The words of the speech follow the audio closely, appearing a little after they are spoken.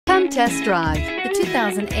test drive the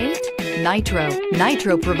 2008 Nitro.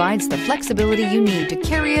 Nitro provides the flexibility you need to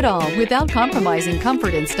carry it all without compromising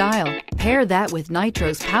comfort and style. Pair that with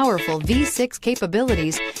Nitro's powerful V6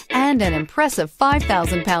 capabilities and an impressive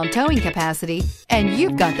 5,000-pound towing capacity, and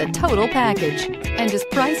you've got the total package, and is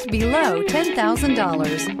priced below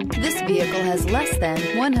 $10,000. This vehicle has less than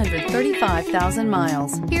 135,000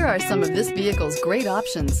 miles. Here are some of this vehicle's great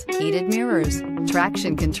options: heated mirrors,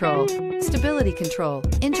 traction control, stability control,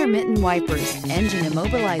 intermittent wipers, engine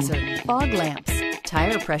immobilizer, fog lamps,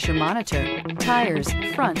 tire pressure monitor, tires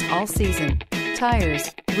front all season,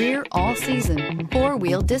 tires rear all season,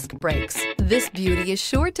 four-wheel disc brakes. This beauty is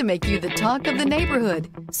sure to make you the talk of the neighborhood.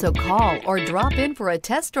 So call or drop in for a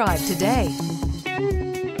test drive today.